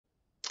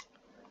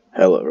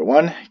Hello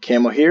everyone,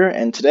 Camel here,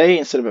 and today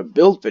instead of a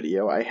build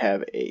video I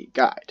have a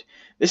guide.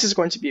 This is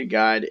going to be a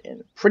guide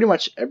in pretty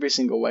much every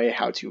single way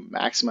how to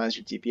maximize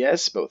your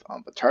DPS both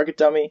on the target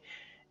dummy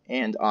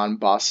and on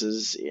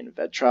bosses in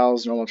Vet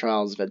Trials, Normal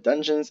Trials, Vet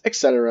Dungeons,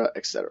 etc,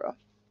 etc.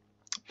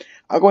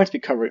 I'm going to be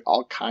covering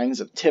all kinds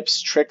of tips,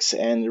 tricks,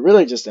 and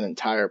really just an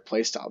entire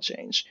playstyle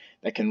change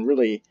that can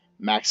really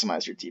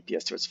maximize your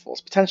DPS to its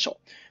fullest potential.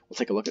 We'll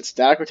take a look at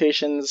static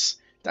rotations,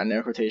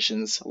 dynamic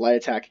rotations, light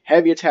attack,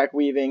 heavy attack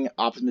weaving,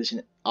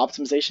 optimization of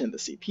the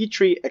CP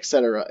tree,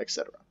 etc,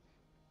 etc.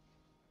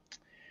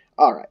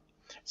 Alright,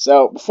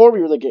 so before we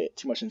really get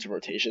too much into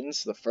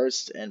rotations, the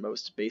first and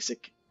most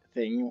basic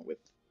thing with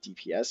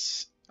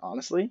DPS,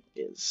 honestly,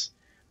 is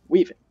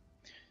weaving.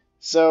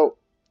 So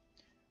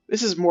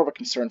this is more of a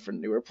concern for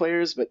newer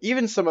players, but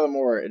even some of the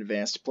more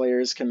advanced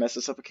players can mess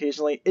this up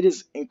occasionally. It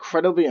is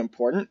incredibly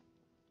important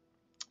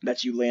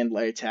that you land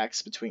light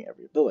attacks between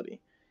every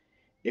ability.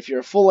 If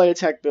you're a full light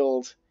attack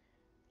build,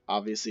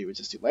 obviously you would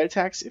just do light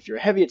attacks. If you're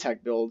a heavy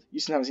attack build, you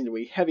sometimes need to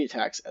weave heavy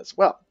attacks as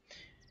well.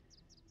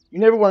 You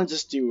never want to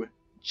just do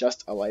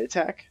just a light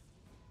attack.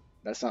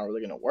 That's not really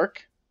going to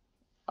work.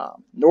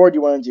 Nor do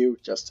you want to do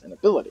just an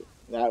ability.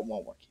 That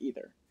won't work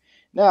either.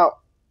 Now,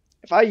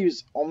 if I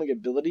use only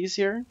abilities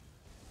here,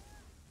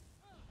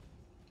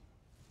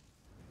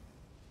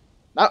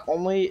 not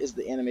only is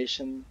the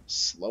animation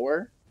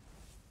slower,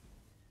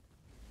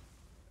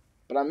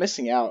 but I'm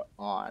missing out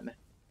on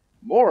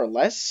more or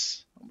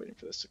less. I'm waiting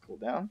for this to cool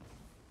down.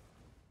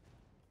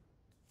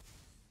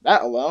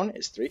 That alone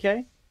is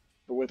 3k,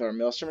 but with our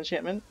Maelstrom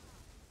enchantment,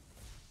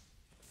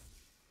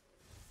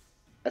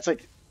 that's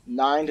like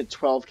 9 to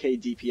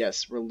 12k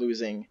DPS we're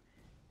losing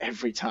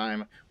every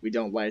time we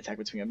don't light attack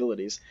between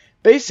abilities.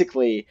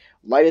 Basically,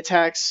 light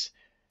attacks,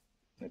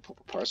 let me pull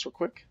up a parse real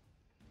quick,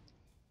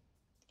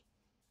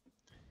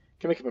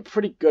 can make up a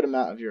pretty good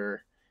amount of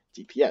your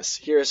DPS.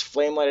 Here's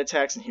flame light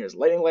attacks and here's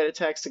lightning light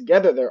attacks.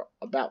 Together they're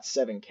about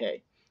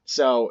 7k.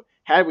 So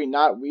had we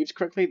not weaved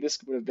quickly, this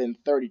would have been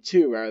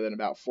 32 rather than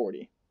about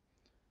 40.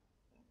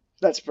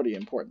 That's pretty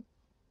important.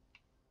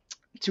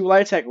 To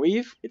light attack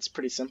weave, it's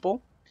pretty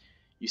simple.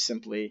 You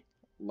simply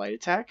light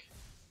attack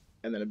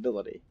and then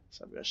ability.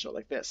 So I'm going to show it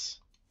like this.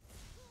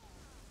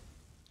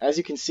 As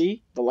you can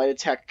see, the light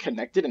attack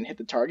connected and hit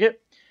the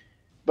target.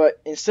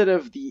 But instead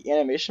of the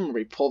animation where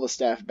we pull the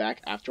staff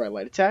back after I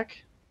light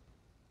attack,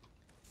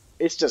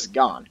 it's just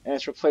gone, and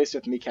it's replaced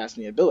with me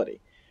casting the ability.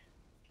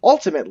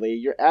 Ultimately,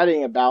 you're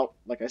adding about,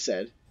 like I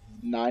said,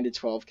 9 to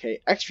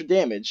 12k extra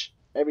damage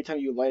every time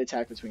you light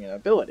attack between an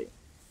ability.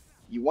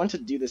 You want to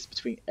do this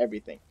between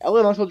everything,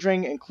 elemental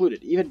drain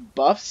included. Even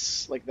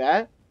buffs like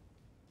that,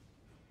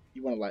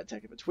 you want to light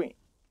attack in between.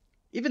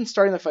 Even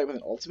starting the fight with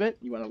an ultimate,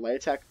 you want to light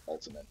attack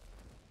ultimate.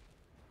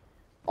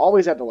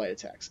 Always add the light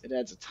attacks. It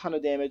adds a ton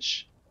of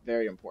damage.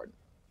 Very important.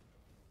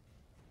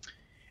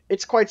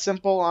 It's quite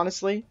simple,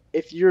 honestly.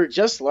 If you're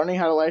just learning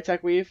how to light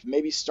attack weave,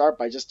 maybe start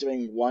by just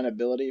doing one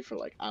ability for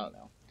like, I don't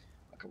know,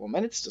 a couple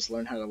minutes. Just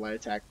learn how to light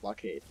attack,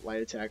 blockade,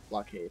 light attack,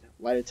 blockade,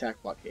 light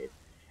attack, blockade.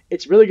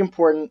 It's really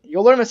important.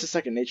 You'll learn this as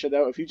second nature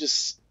though if you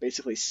just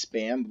basically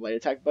spam the light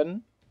attack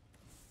button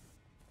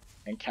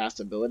and cast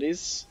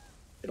abilities.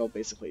 It'll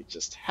basically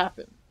just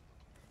happen.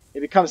 It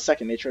becomes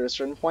second nature at a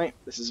certain point.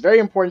 This is very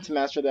important to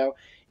master though.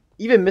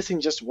 Even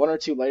missing just 1 or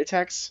 2 light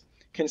attacks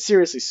can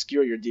seriously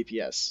skewer your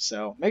DPS,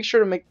 so make sure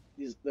to make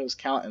those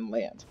count and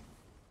land.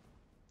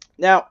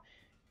 Now,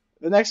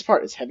 the next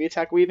part is heavy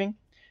attack weaving.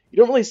 You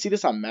don't really see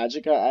this on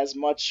Magicka as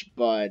much,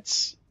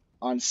 but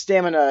on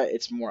Stamina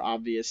it's more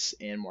obvious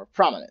and more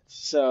prominent.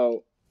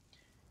 So,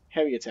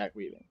 heavy attack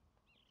weaving.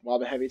 While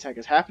the heavy attack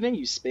is happening,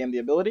 you spam the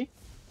ability,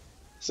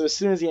 so as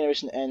soon as the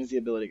animation ends, the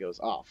ability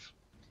goes off.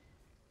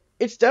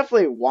 It's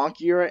definitely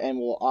wonkier and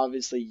will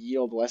obviously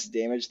yield less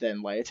damage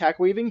than light attack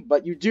weaving,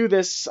 but you do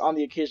this on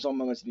the occasional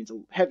moments you need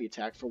to heavy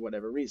attack for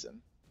whatever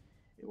reason.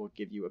 It will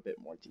give you a bit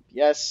more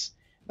DPS,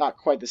 not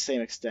quite the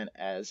same extent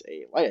as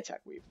a light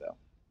attack weave though.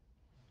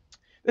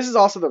 This is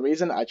also the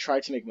reason I try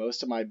to make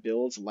most of my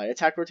builds light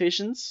attack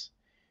rotations,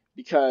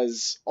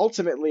 because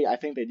ultimately I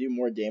think they do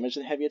more damage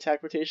than heavy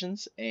attack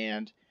rotations,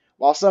 and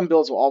while some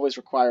builds will always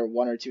require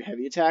 1 or 2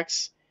 heavy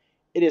attacks,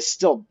 it is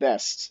still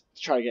best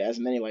to try to get as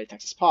many light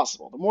attacks as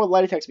possible. The more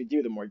light attacks we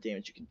do, the more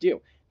damage you can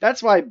do.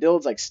 That's why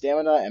builds like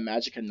Stamina and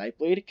Magicka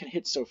Nightblade can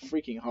hit so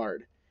freaking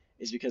hard,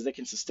 is because they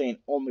can sustain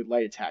only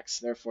light attacks,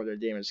 therefore their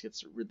damage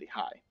gets really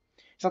high.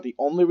 It's not the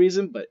only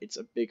reason, but it's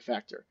a big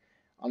factor.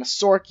 On a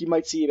Sorc, you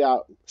might see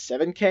about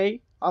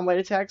 7k on light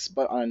attacks,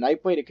 but on a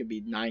Nightblade, it could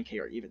be 9k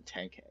or even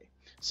 10k.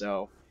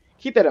 So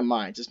keep that in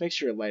mind. Just make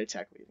sure you're light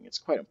attack weaving. It's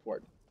quite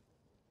important.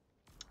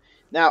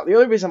 Now, the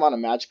only reason I'm on a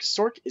Magicka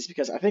Sorc is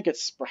because I think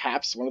it's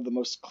perhaps one of the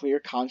most clear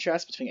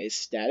contrasts between a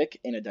static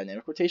and a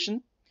dynamic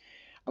rotation.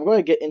 I'm going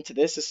to get into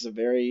this. This is a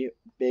very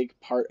big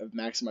part of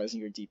maximizing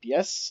your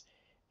DPS,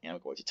 and I'm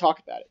going to talk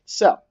about it.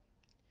 So,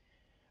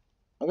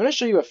 I'm going to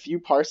show you a few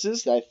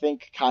parses that I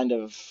think kind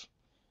of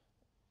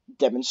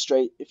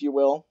demonstrate, if you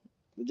will,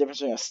 the difference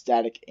between a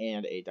static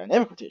and a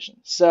dynamic rotation.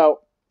 So,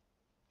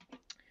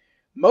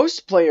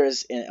 most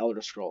players in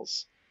Elder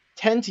Scrolls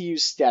tend to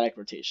use static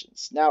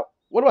rotations. Now,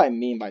 what do I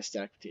mean by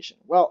static rotation?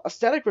 Well, a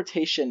static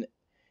rotation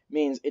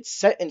means it's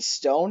set in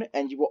stone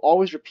and you will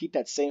always repeat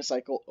that same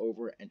cycle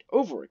over and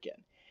over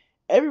again.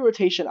 Every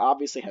rotation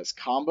obviously has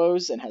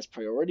combos and has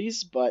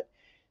priorities, but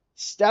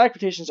static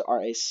rotations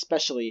are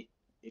especially,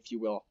 if you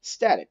will,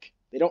 static.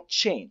 They don't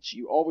change.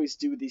 You always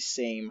do the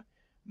same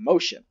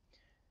motion.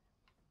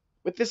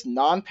 With this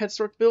non-pet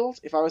stork build,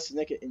 if I was to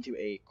make it into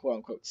a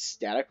quote-unquote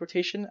static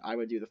rotation, I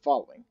would do the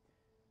following.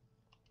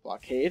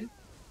 Blockade,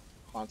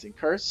 Haunting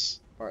Curse,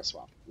 Bar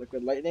Swap,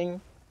 Liquid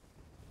Lightning,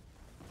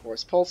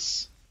 Force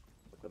Pulse,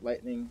 Liquid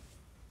Lightning,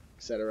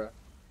 etc.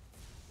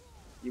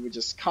 You would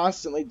just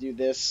constantly do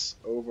this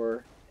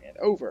over and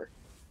over.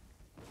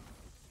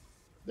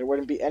 There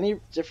wouldn't be any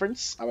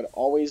difference. I would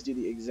always do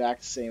the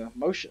exact same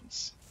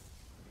motions.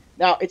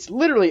 Now, it's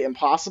literally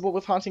impossible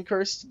with Haunting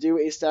Curse to do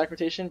a static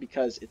rotation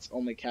because it's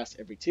only cast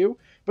every 2.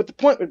 But the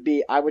point would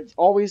be I would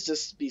always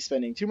just be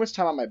spending too much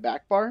time on my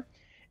back bar,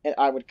 and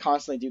I would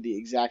constantly do the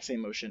exact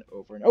same motion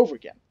over and over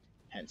again.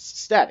 Hence,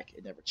 static.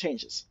 It never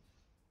changes.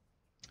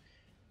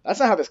 That's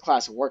not how this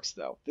class works,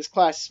 though. This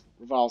class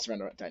revolves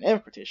around a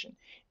dynamic rotation.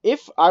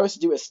 If I was to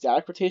do a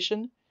static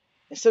rotation,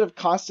 instead of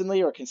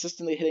constantly or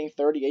consistently hitting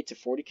 38 to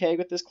 40k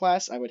with this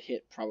class, I would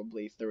hit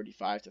probably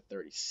 35 to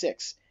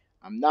 36.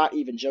 I'm not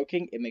even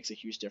joking, it makes a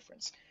huge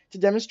difference. To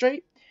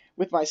demonstrate,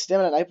 with my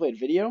Stamina Nightblade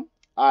video,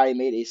 I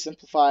made a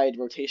simplified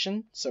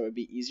rotation so it would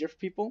be easier for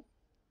people.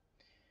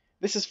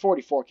 This is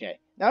 44k.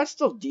 Now it's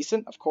still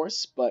decent, of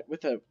course, but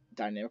with a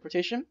dynamic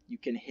rotation, you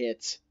can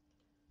hit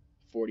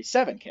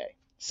 47k.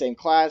 Same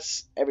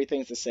class,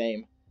 everything's the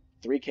same,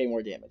 3k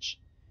more damage.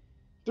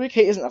 3k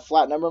isn't a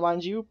flat number,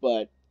 mind you,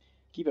 but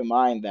keep in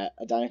mind that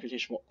a dynamic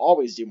rotation will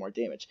always do more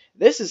damage.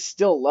 This is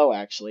still low,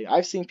 actually.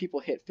 I've seen people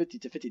hit 50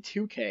 to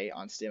 52k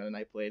on Stamina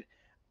Nightblade.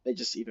 They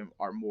just even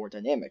are more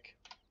dynamic.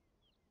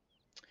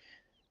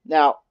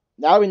 Now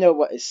we know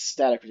what a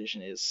static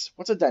rotation is.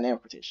 What's a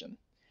dynamic rotation?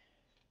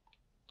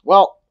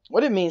 Well,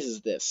 what it means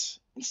is this.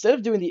 Instead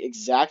of doing the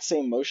exact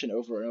same motion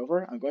over and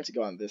over, I'm going to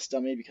go on this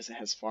dummy because it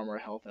has far more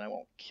health and I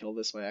won't kill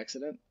this by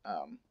accident.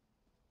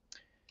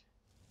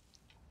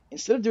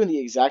 Instead of doing the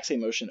exact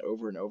same motion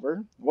over and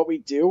over, what we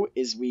do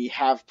is we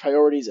have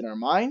priorities in our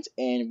mind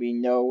and we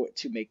know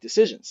to make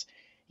decisions.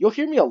 You'll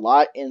hear me a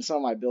lot in some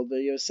of my build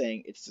videos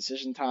saying it's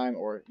decision time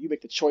or you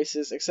make the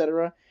choices,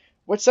 etc.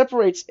 What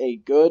separates a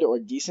good or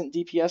decent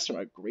DPS from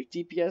a great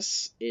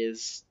DPS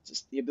is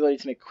just the ability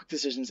to make quick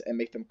decisions and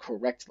make them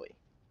correctly.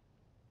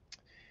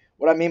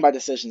 What I mean by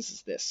decisions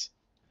is this.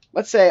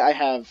 Let's say I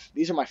have,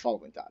 these are my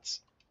following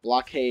dots.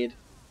 Blockade,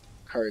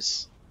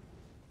 Curse,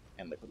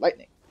 and Liquid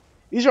Lightning.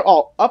 These are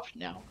all up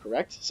now,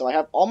 correct? So I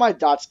have all my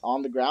dots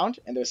on the ground,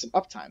 and there's some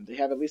uptime. They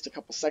have at least a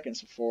couple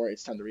seconds before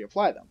it's time to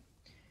reapply them.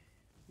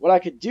 What I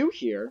could do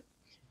here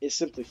is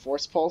simply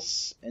Force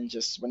Pulse, and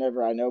just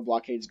whenever I know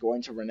Blockade's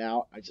going to run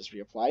out, I just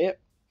reapply it.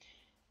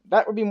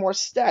 That would be more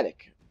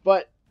static,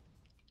 but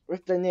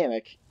with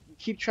Dynamic, you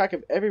keep track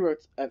of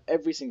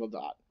every single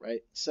dot,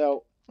 right?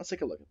 So let's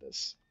take a look at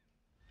this.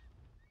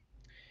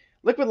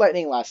 Liquid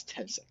Lightning lasts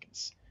 10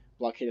 seconds.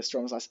 Blockade of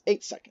Storms lasts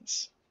 8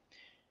 seconds.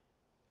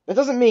 That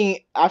doesn't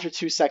mean after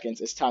 2 seconds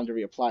it's time to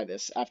reapply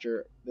this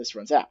after this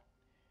runs out.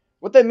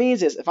 What that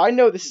means is if I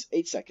know this is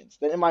 8 seconds,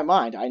 then in my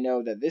mind I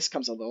know that this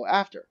comes a little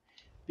after.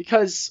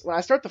 Because when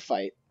I start the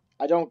fight,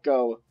 I don't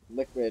go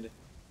Blockade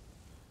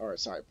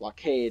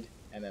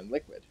and then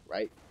Liquid,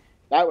 right?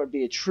 That would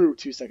be a true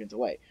 2 second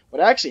delay.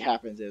 What actually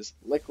happens is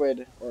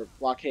Liquid or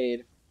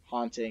Blockade,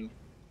 Haunting,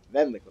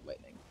 then Liquid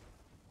Lightning.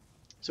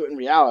 So in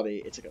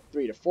reality, it's like a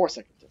 3 to 4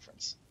 second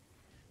difference.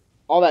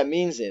 All that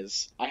means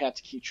is I have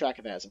to keep track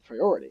of that as a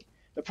priority.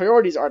 The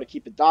priorities are to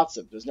keep the dots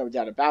up, there's no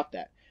doubt about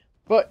that.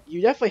 But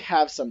you definitely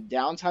have some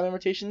downtime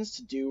limitations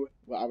to do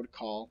what I would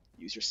call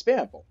user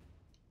spammable.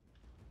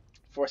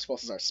 Force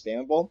pulses are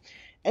spammable.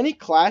 Any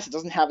class that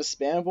doesn't have a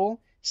spammable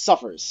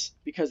suffers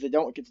because they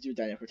don't get to do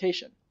dynamic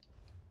rotation.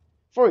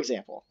 For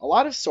example, a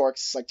lot of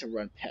Sorks like to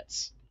run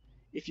pets.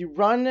 If you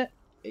run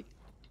a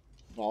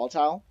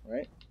volatile,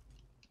 right?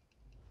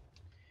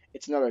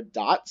 It's another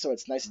dot, so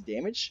it's nice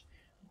damage.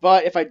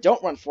 But if I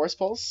don't run Force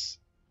Pulse,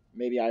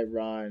 maybe I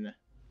run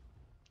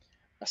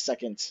a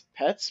second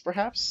Pets,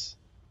 perhaps?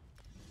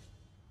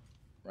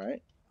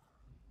 Right?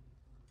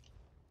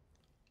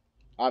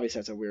 Obviously,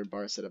 that's a weird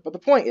bar setup. But the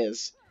point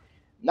is,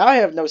 now I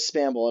have no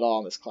spammable at all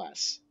in this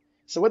class.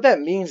 So what that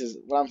means is,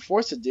 what I'm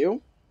forced to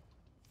do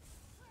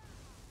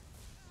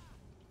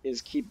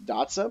is keep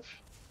dots up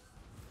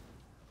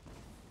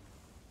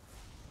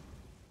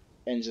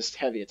and just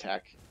heavy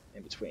attack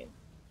in between.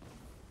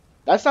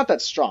 That's not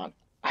that strong.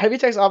 Heavy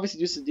attacks obviously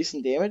do some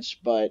decent damage,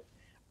 but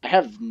I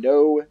have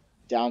no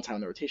downtime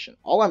in the rotation.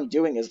 All I'm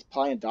doing is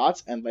applying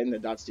dots and letting the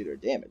dots do their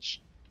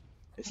damage.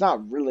 It's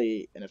not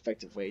really an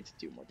effective way to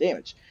do more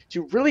damage.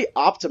 To really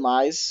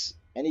optimize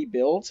any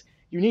build,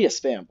 you need a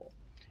spammable.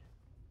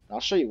 I'll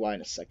show you why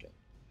in a second.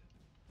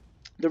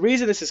 The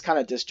reason this is kind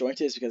of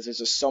disjointed is because there's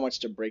just so much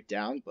to break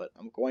down, but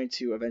I'm going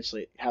to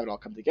eventually have it all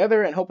come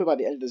together, and hopefully by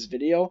the end of this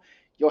video,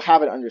 you'll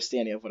have an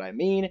understanding of what I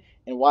mean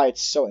and why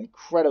it's so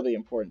incredibly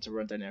important to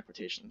run dynamic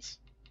rotations.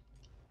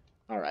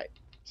 Alright,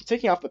 so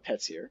taking off the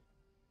pets here,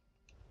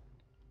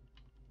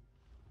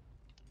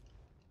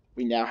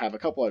 we now have a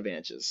couple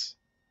advantages.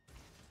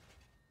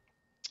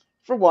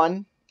 For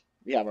one,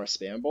 we have our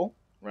spammable,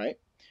 right?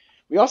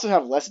 We also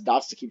have less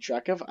dots to keep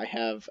track of. I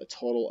have a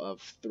total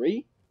of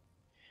 3.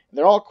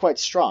 They're all quite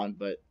strong,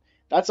 but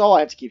that's all I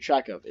have to keep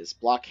track of is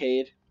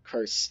blockade,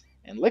 curse,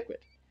 and liquid.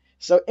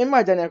 So in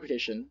my dynamic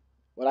rotation,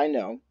 what I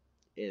know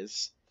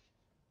is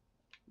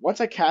once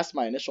I cast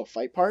my initial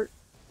fight part,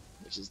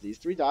 which is these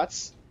 3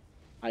 dots,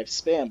 I have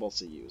spammables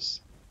to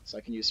use. So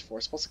I can use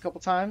Force Pulse a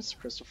couple times,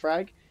 Crystal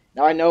Frag.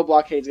 Now I know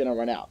blockade's going to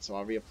run out, so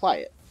I'll reapply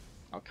it.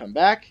 I'll come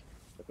back,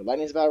 Liquid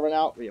Lightning's about to run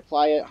out,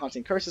 reapply it,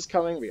 Haunting Curse is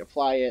coming,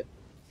 reapply it,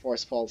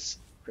 Force Pulse,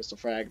 Crystal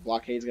Frag,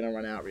 blockade's going to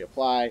run out,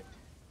 reapply,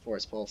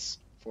 Force Pulse,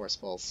 Force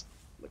Pulse,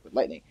 Liquid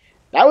Lightning.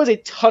 That was a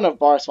ton of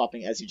bar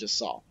swapping, as you just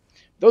saw.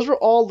 Those were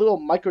all little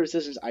micro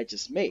decisions I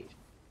just made.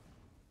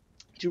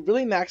 To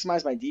really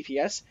maximize my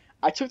DPS,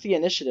 I took the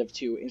initiative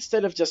to,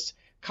 instead of just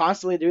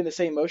constantly doing the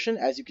same motion,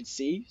 as you can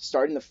see,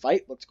 starting the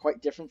fight looked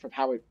quite different from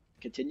how it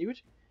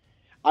continued.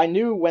 I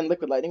knew when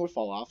Liquid Lightning would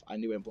fall off, I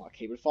knew when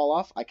Blockade would fall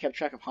off, I kept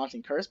track of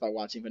Haunting Curse by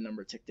watching the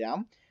number tick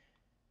down.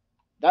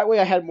 That way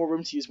I had more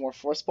room to use more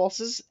Force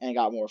Pulses and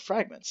got more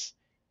fragments,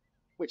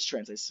 which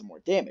translates to more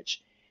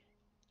damage.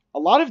 A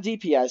lot of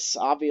DPS,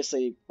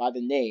 obviously by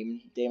the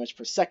name, damage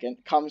per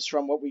second, comes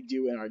from what we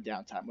do in our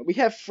downtime. When we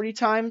have free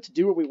time to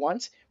do what we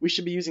want, we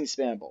should be using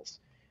spammables.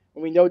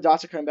 When we know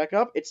dots are coming back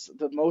up, it's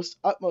the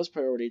utmost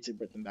priority to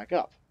bring them back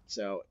up.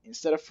 So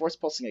instead of Force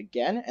Pulsing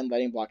again and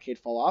letting Blockade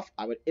fall off,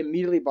 I would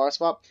immediately bar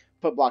swap,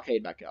 put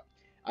Blockade back up.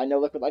 I know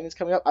Liquid Lightning is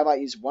coming up, I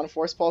might use 1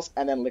 Force Pulse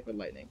and then Liquid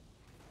Lightning.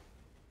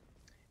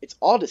 It's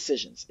all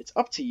decisions. It's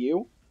up to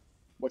you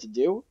what to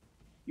do.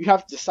 You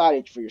have to decide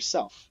it for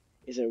yourself.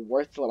 Is it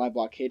worth to let my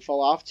Blockade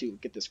fall off to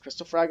get this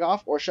Crystal Frag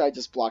off, or should I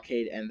just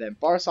Blockade and then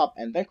bar swap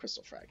and then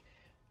Crystal Frag?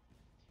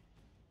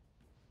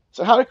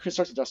 So how to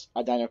construct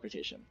a dynamic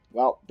rotation?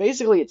 Well,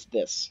 basically it's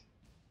this.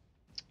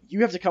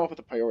 You have to come up with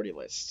a priority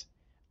list.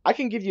 I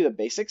can give you the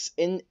basics.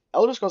 In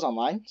Elder Scrolls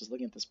Online, just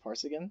looking at this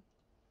parse again,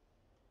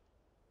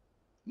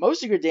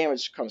 most of your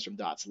damage comes from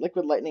dots.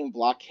 Liquid Lightning,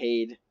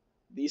 Blockade,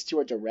 these 2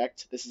 are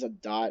direct. This is a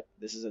dot,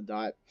 this is a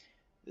dot,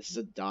 this is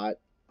a dot.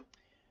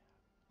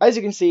 As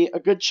you can see,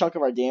 a good chunk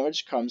of our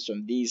damage comes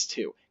from these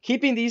 2.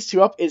 Keeping these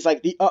 2 up is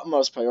like the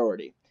utmost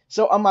priority.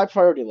 So on my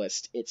priority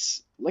list,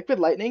 it's Liquid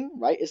Lightning,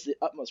 right, is the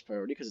utmost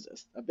priority because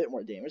it's a bit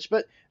more damage,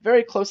 but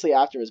very closely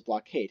after is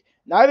Blockade.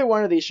 Neither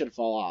one of these should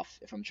fall off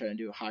if I'm trying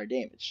to do higher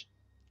damage,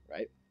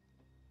 right?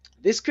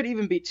 This could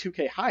even be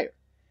 2k higher.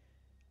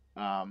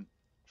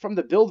 From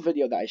the build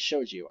video that I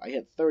showed you, I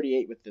hit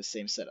 38 with this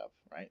same setup,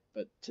 right?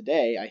 But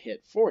today I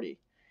hit 40,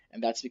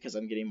 and that's because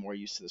I'm getting more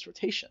used to this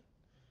rotation.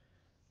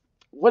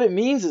 What it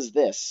means is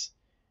this.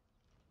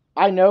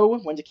 I know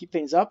when to keep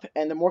things up,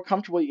 and the more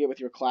comfortable you get with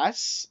your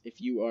class,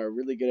 if you are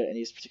really good at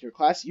any particular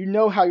class, you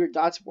know how your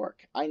dots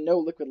work. I know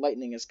Liquid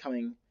Lightning is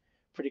coming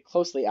pretty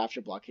closely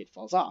after Blockade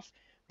falls off,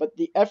 but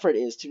the effort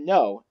is to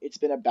know it's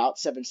been about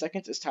 7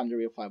 seconds, it's time to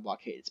reapply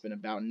Blockade. It's been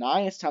about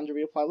 9, it's time to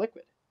reapply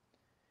Liquid.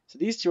 So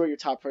these 2 are your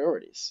top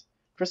priorities.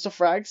 Crystal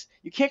Frags,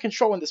 you can't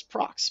control when this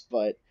procs,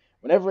 but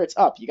whenever it's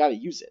up, you gotta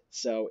use it.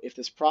 So if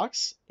this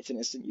procs, it's an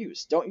instant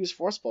use. Don't use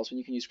Force Pulse when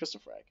you can use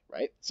Crystal Frag,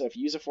 right? So if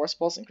you use a Force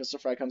Pulse and Crystal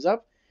Frag comes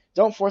up,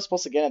 don't Force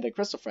Pulse again and then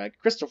Crystal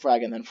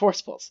Frag and then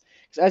Force Pulse.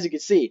 Because as you can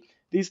see,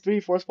 these 3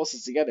 Force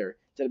Pulses together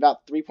did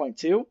about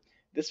 3.2.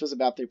 This was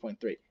about 3.3.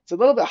 It's a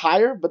little bit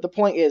higher, but the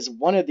point is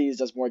one of these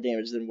does more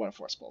damage than one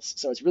Force Pulse.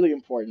 So it's really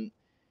important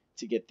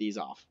to get these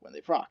off when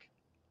they proc.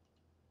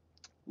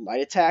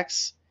 Light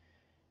attacks.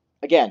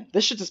 Again,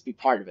 this should just be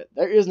part of it.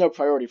 There is no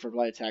priority for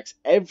light attacks.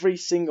 Every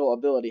single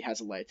ability has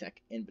a light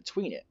attack in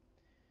between it.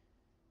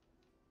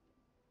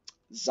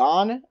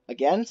 Zon,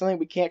 again, something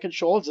we can't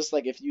control, just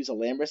like if you use a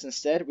Lambris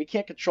instead. We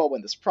can't control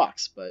when this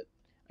procs, but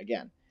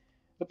again.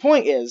 The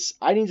point is,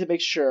 I need to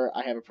make sure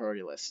I have a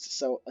priority list.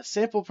 So a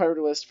sample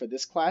priority list for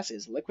this class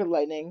is Liquid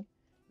Lightning,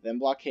 then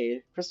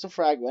Blockade, Crystal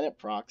Frag when it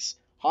procs,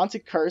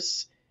 Haunted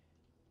Curse,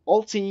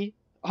 Ulti.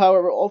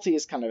 However, Ulti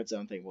is kind of its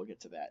own thing. We'll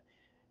get to that.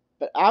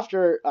 But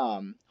after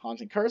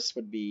Haunting Curse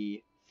would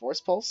be Force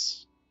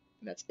Pulse,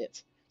 and that's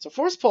it. So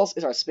Force Pulse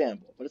is our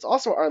spammable, but it's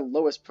also our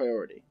lowest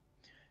priority.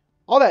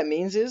 All that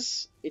means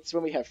is, it's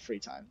when we have free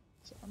time.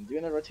 So I'm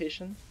doing a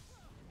rotation.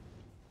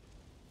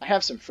 I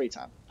have some free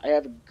time. I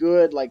have a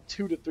good, like,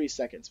 2 to 3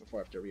 seconds before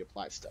I have to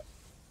reapply stuff.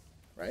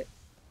 Right?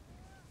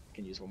 I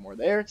can use one more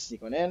there,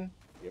 sneak one in,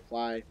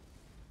 reapply.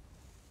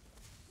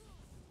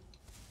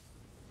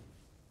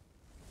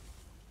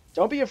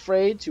 Don't be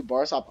afraid to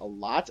bar swap a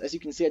lot. As you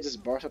can see, I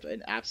just bar swapped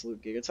an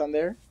absolute gigaton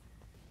there.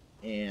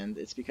 And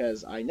it's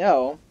because I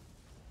know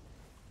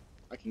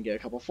I can get a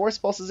couple Force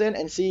Pulses in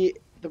and see,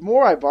 the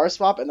more I bar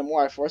swap and the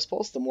more I force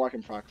pulse, the more I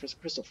can proc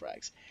crystal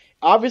frags.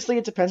 Obviously,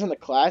 it depends on the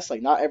class.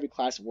 Like, not every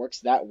class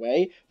works that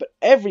way, but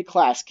every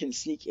class can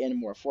sneak in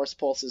more force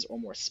pulses or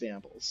more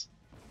spambles.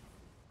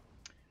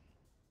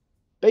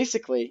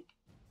 Basically,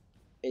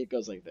 it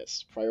goes like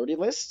this. Priority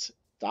list,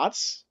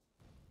 dots,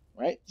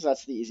 right? So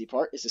that's the easy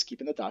part, is just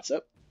keeping the dots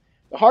up.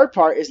 The hard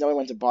part is knowing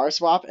when to bar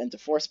swap and to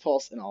force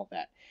pulse and all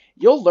that.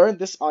 You'll learn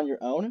this on your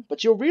own,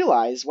 but you'll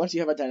realize once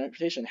you have a dynamic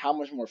rotation how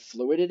much more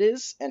fluid it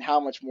is and how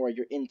much more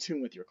you're in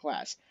tune with your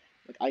class.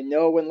 Like, I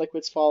know when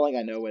Liquid's falling,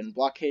 I know when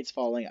Blockade's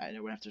falling, I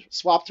know when I have to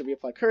swap to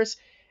reapply Curse,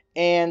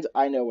 and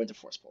I know when to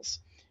force pulse.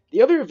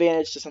 The other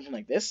advantage to something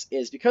like this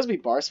is because we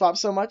bar swap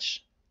so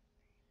much,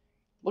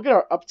 look at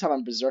our uptime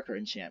on Berserker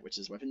enchant, which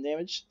is weapon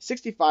damage,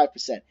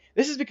 65%.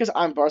 This is because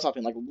I'm bar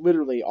swapping like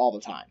literally all the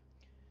time.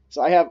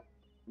 So I have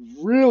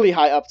really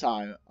high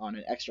uptime on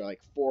an extra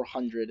like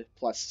 400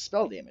 plus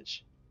spell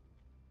damage.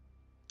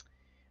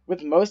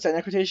 With most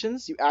dynamic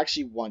rotations, you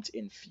actually want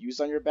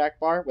Infused on your back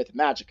bar with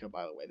Magicka,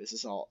 by the way. This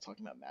is all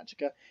talking about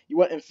Magicka. You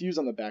want Infused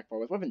on the back bar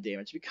with weapon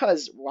damage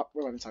because we're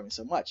weapon swapping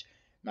so much.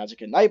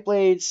 Magicka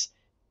Nightblades,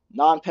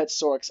 non-pet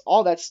Sorks,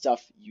 all that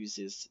stuff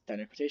uses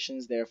dynamic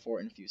rotations, therefore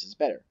infuses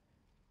better.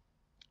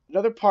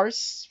 Another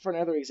parse, for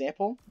another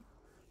example,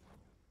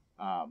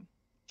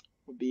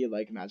 would be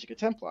like Magicka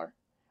Templar.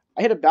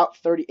 I hit about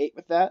 38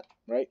 with that,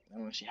 right? I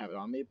don't actually have it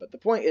on me, but the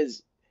point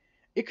is,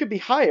 it could be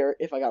higher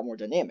if I got more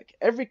dynamic.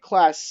 Every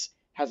class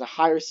has a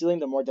higher ceiling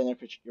the more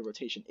dynamic your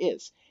rotation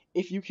is.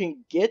 If you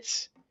can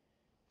get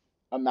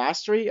a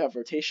mastery of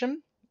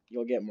rotation,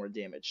 you'll get more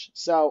damage.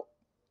 So,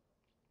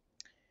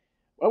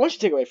 what I want you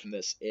to take away from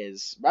this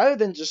is, rather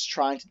than just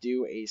trying to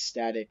do a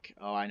static,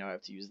 oh, I know I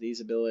have to use these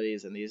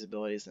abilities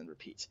and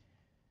repeat,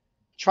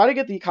 try to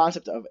get the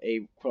concept of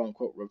a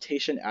quote-unquote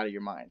rotation out of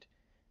your mind.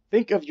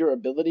 Think of your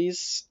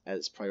abilities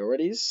as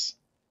priorities,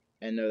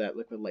 and know that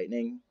Liquid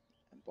Lightning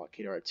and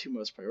Blockade are our two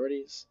most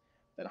priorities,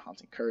 then a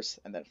Haunting Curse,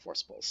 and then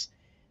Force Pulse.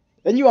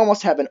 Then you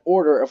almost have an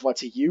order of what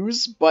to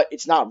use, but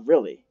it's not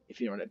really, if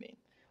you know what I mean.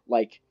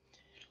 Like,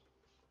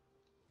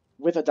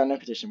 with a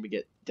dynamic rotation, we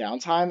get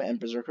downtime and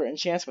Berserker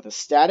enchants. With a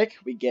static,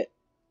 we get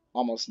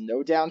almost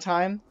no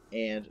downtime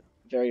and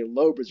very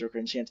low Berserker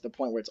enchant to the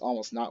point where it's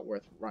almost not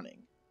worth running.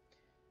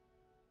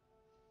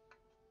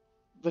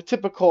 The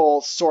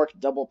typical Sork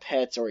double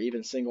pet or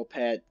even single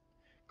pet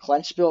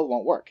clench build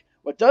won't work.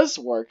 What does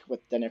work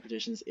with dynamic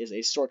rotations is a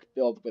Sork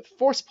build with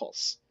Force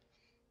Pulse.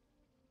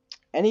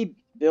 Any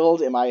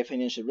build, in my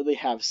opinion, should really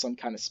have some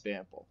kind of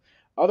spamble.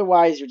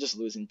 Otherwise, you're just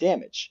losing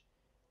damage.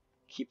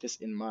 Keep this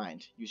in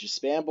mind. Use your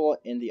spamble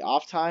in the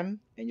off time,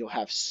 and you'll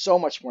have so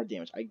much more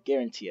damage. I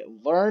guarantee it.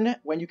 Learn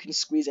when you can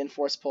squeeze in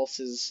Force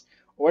Pulses,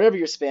 or whatever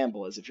your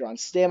spamble is. If you're on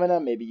stamina,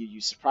 maybe you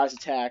use Surprise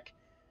Attack.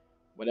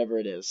 Whatever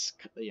it is,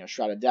 you know,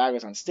 Shrouded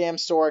Daggers on Stam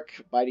Sork,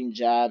 Biting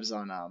Jabs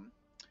on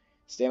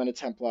Stamina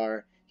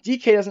Templar.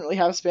 DK doesn't really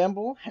have a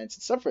spamble, hence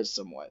it suffers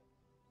somewhat.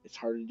 It's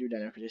harder to do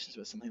dynamic rotations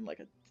with something like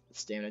a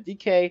Stamina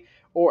DK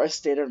or a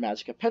Standard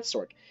Magicka Pet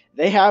Sork.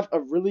 They have a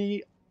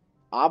really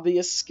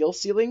obvious skill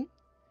ceiling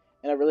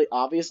and a really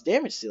obvious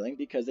damage ceiling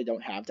because they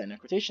don't have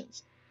dynamic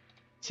rotations.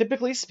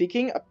 Typically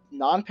speaking, a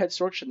non-Pet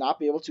Sork should not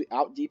be able to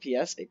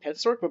out-DPS a Pet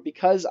Sork, but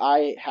because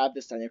I have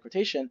this dynamic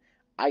rotation,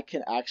 I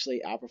can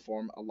actually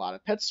outperform a lot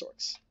of Pet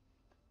Sorks.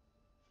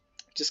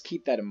 Just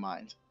keep that in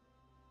mind.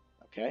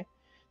 Okay?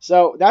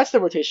 So that's the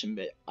rotation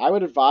bit. I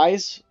would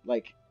advise,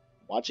 like,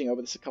 watching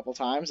over this a couple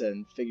times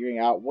and figuring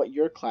out what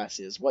your class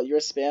is, what your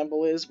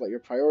spamble is, what your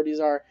priorities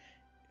are.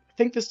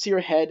 Think this to your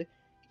head,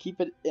 keep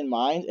it in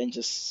mind, and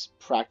just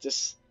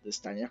practice this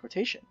dynamic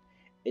rotation.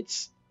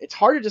 It's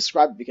hard to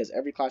describe because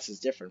every class is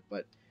different,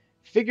 but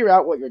figure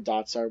out what your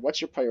dots are,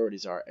 what your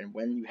priorities are, and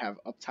when you have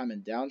uptime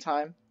and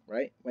downtime,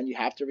 right? When you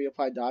have to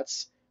reapply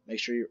dots, make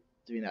sure you're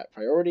doing that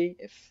priority.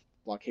 If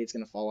Blockade's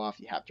going to fall off,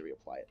 you have to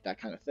reapply it, that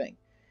kind of thing.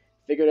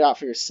 Figure it out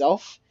for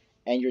yourself,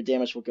 and your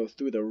damage will go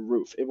through the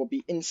roof. It will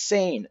be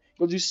insane.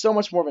 You'll do so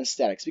much more than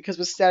statics, because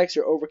with statics,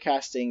 you're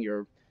overcasting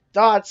your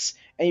dots,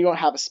 and you don't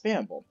have a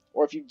spamble.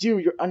 Or if you do,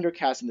 you're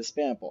undercasting the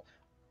spamble.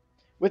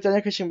 With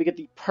dynamic rotation, we get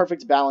the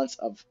perfect balance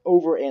of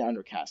over and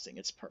undercasting.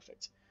 It's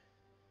perfect.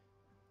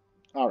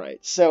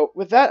 Alright, so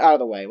with that out of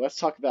the way, let's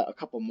talk about a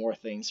couple more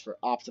things for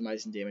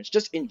optimizing damage,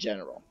 just in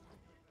general.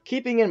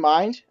 Keeping in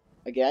mind,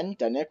 again,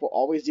 dynamic will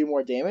always do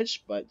more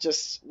damage, but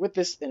just with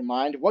this in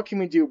mind, what can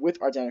we do with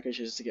our dynamic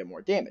rotations to get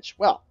more damage?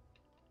 Well,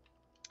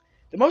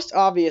 the most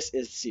obvious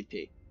is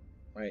CP,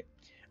 right?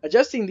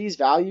 Adjusting these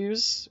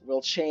values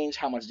will change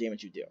how much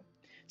damage you do.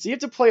 So you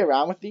have to play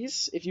around with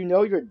these. If you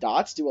know your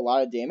dots do a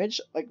lot of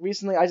damage, like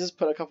recently I just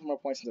put a couple more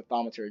points into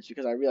Thaumaturge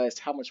because I realized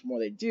how much more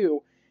they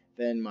do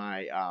than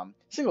my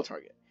single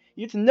target.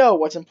 You have to know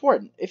what's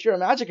important. If you're a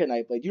Magicka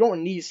Nightblade, you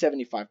don't need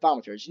 75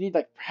 Thaumaturge. You need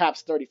like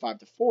perhaps 35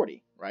 to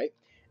 40, right?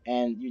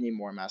 And you need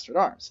more Master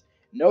at Arms.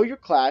 Know your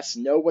class,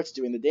 know what's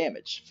doing the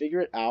damage.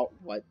 Figure it out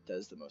what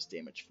does the most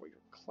damage for your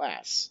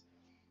class.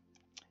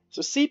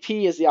 So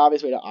CP is the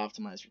obvious way to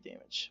optimize your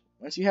damage.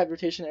 Once you have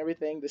rotation and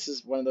everything, this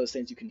is one of those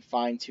things you can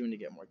fine-tune to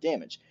get more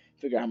damage.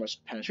 Figure out how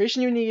much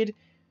penetration you need.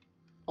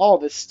 All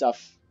this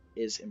stuff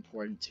is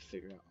important to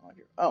figure out on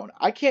your own.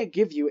 I can't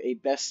give you a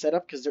best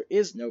setup because there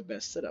is no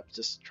best setup.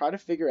 Just try to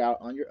figure out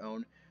on your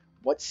own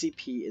what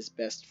CP is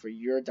best for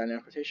your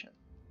dynamic rotation.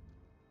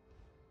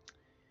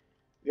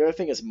 The other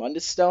thing is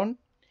Mundus Stone.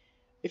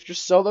 If you're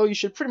solo, you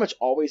should pretty much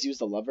always use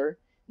the lever.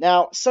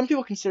 Now, some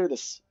people consider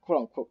this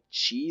quote-unquote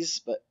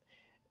cheese, but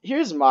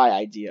here's my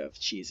idea of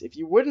cheese. If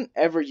you wouldn't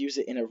ever use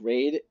it in a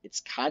raid, it's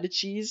kind of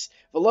cheese.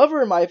 The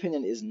lever, in my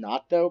opinion, is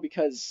not, though,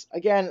 because,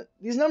 again,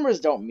 these numbers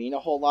don't mean a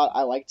whole lot.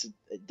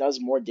 It does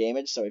more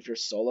damage, so if you're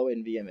solo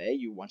in VMA,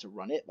 you want to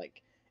run it,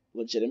 like,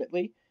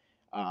 legitimately.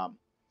 I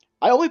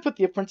only put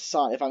the Apprentice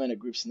on if I'm in a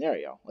group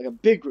scenario, like a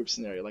big group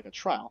scenario, like a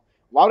trial.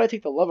 Why would I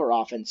take the lever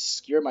off and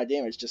skewer my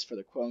damage just for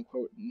the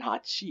quote-unquote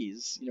not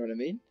cheese? You know what I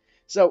mean?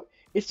 So,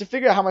 it's to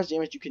figure out how much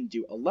damage you can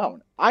do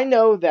alone. I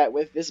know that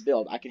with this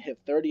build, I can hit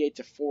 38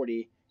 to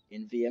 40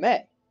 in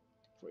VMA,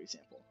 for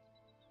example,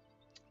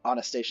 on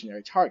a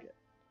stationary target.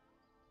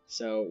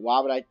 So why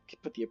would I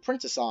put the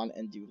Apprentice on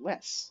and do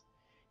less?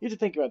 You have to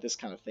think about this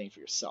kind of thing for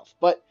yourself.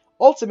 But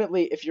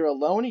ultimately, if you're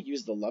alone,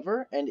 use the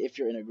lever, and if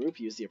you're in a group,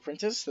 use the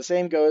Apprentice. The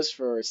same goes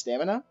for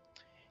stamina.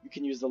 You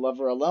can use the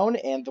lever alone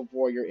and the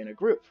warrior in a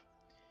group.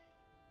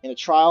 In a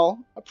trial,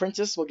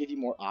 Apprentice will give you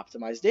more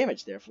optimized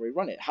damage, therefore we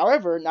run it.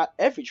 However, not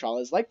every trial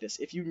is like this.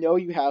 If you know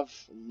you have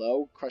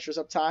low Crusher's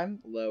Uptime,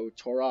 low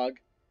Torog,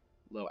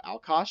 low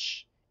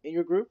Alkosh in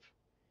your group,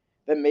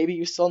 then maybe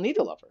you still need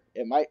a lever.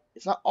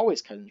 It's not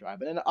always cut and dry,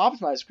 but in an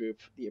optimized group,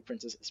 the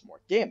Apprentice is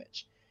more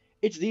damage.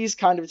 It's these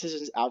kind of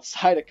decisions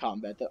outside of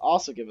combat that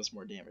also give us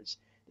more damage.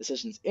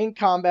 Decisions in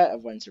combat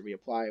of when to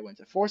reapply, when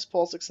to force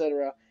pulse,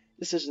 etc.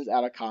 Decisions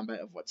out of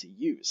combat of what to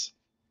use.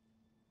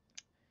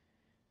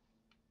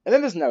 And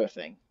then there's another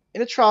thing.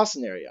 In a trial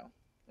scenario,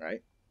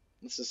 right?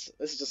 This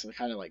is just a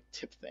kind of like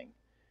tip thing.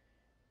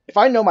 If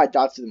I know my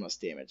dots do the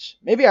most damage,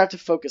 maybe I have to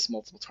focus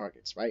multiple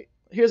targets, right?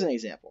 Here's an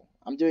example.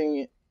 I'm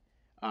doing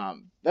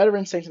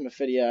Veteran Sanctum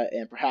Ophidia,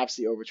 and perhaps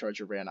the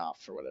Overcharger ran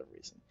off for whatever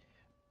reason.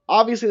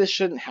 Obviously, this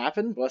shouldn't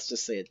happen, but let's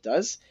just say it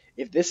does.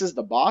 If this is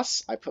the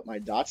boss, I put my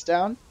dots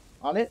down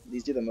on it.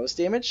 These do the most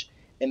damage.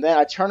 And then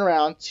I turn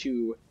around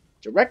to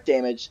direct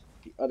damage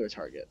the other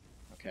target,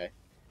 okay?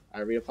 I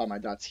reapply my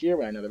dots here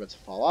when I know they're about to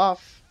fall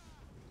off.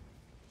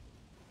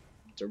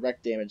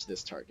 Direct damage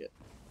this target.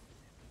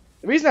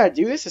 The reason I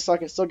do this is so I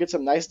can still get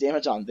some nice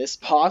damage on this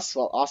boss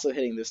while also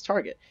hitting this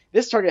target.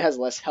 This target has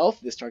less health,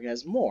 this target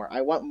has more.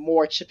 I want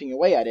more chipping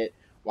away at it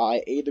while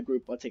I aid the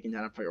group while taking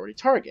down a priority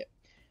target.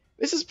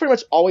 This is pretty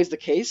much always the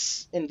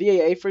case. In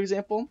VAA, for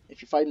example,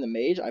 if you're fighting the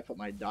mage, I put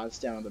my dots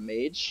down on the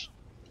mage.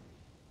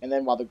 And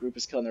then while the group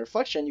is killing the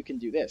reflection, you can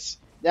do this.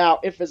 Now,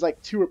 if there's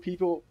like two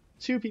people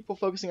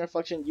focusing on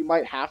reflection, you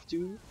might have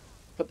to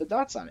put the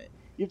dots on it.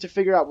 You have to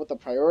figure out what the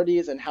priority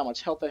is and how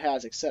much health it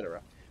has,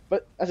 etc.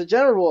 But as a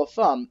general rule of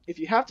thumb, if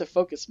you have to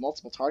focus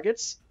multiple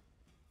targets,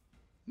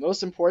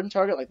 most important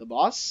target, like the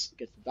boss,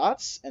 gets the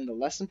dots, and the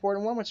less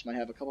important one, which might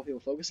have a couple people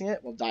focusing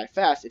it, will die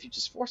fast if you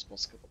just force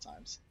pulse a couple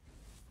times.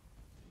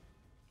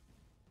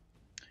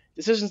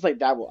 Decisions like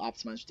that will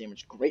optimize your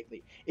damage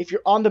greatly. If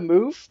you're on the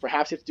move,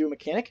 perhaps you have to do a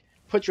mechanic,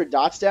 put your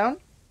dots down.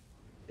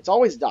 It's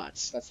always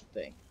dots, that's the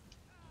thing.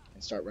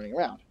 And start running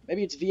around.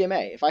 Maybe it's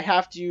VMA. If I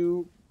have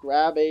to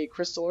grab a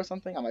crystal or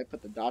something, I might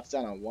put the dots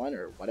down on one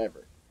or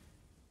whatever.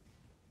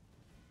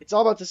 It's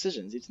all about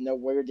decisions. You have to know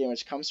where your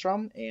damage comes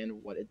from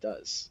and what it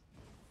does.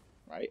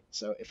 Right?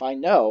 So if I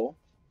know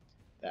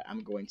that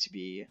I'm going to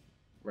be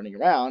running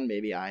around,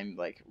 maybe I'm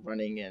like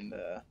running in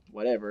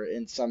whatever,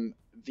 in some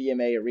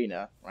VMA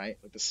arena, right?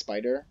 Like the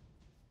spider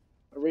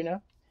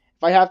arena.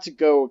 If I have to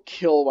go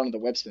kill one of the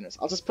web spinners,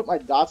 I'll just put my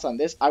dots on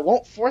this. I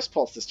won't force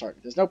pulse this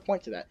target. There's no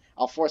point to that.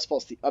 I'll force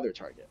pulse the other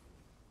target.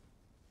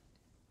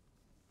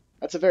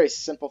 That's a very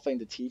simple thing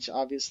to teach,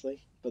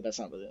 obviously, but that's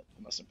not really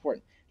the most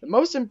important. The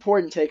most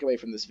important takeaway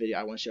from this video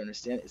I want you to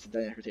understand is the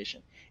dynamic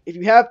rotation. If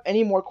you have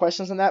any more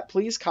questions on that,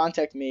 please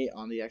contact me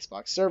on the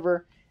Xbox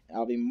server, and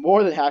I'll be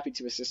more than happy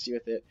to assist you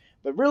with it.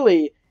 But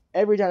really,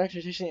 every dynamic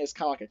rotation is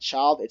kind of like a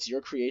child. It's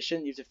your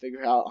creation. You have to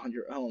figure out on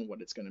your own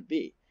what it's going to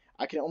be.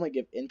 I can only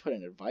give input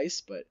and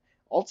advice, but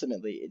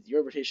ultimately,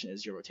 your rotation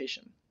is your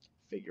rotation.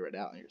 Figure it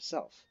out on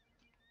yourself.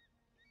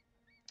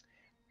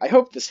 I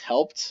hope this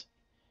helped.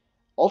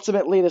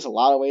 Ultimately, there's a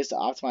lot of ways to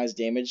optimize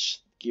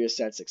damage, gear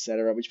sets,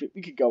 etc., which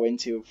we could go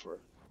into for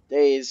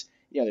days.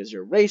 You know, there's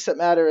your race that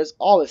matters,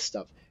 all this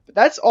stuff. But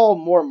that's all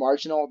more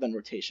marginal than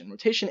rotation.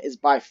 Rotation is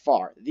by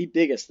far the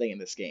biggest thing in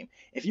this game.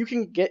 If you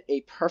can get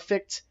a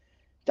perfect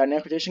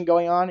dynamic rotation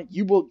going on,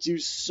 you will do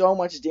so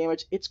much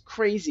damage. It's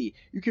crazy.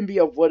 You can be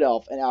a wood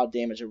elf and out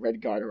damage a red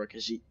guard or a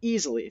Khajiit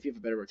easily if you have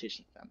a better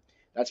rotation than them.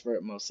 That's where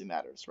it mostly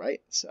matters, right?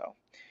 So,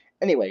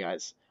 anyway,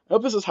 guys, I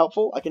hope this was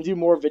helpful. I can do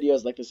more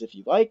videos like this if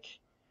you like.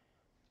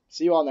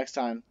 See you all next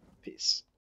time. Peace.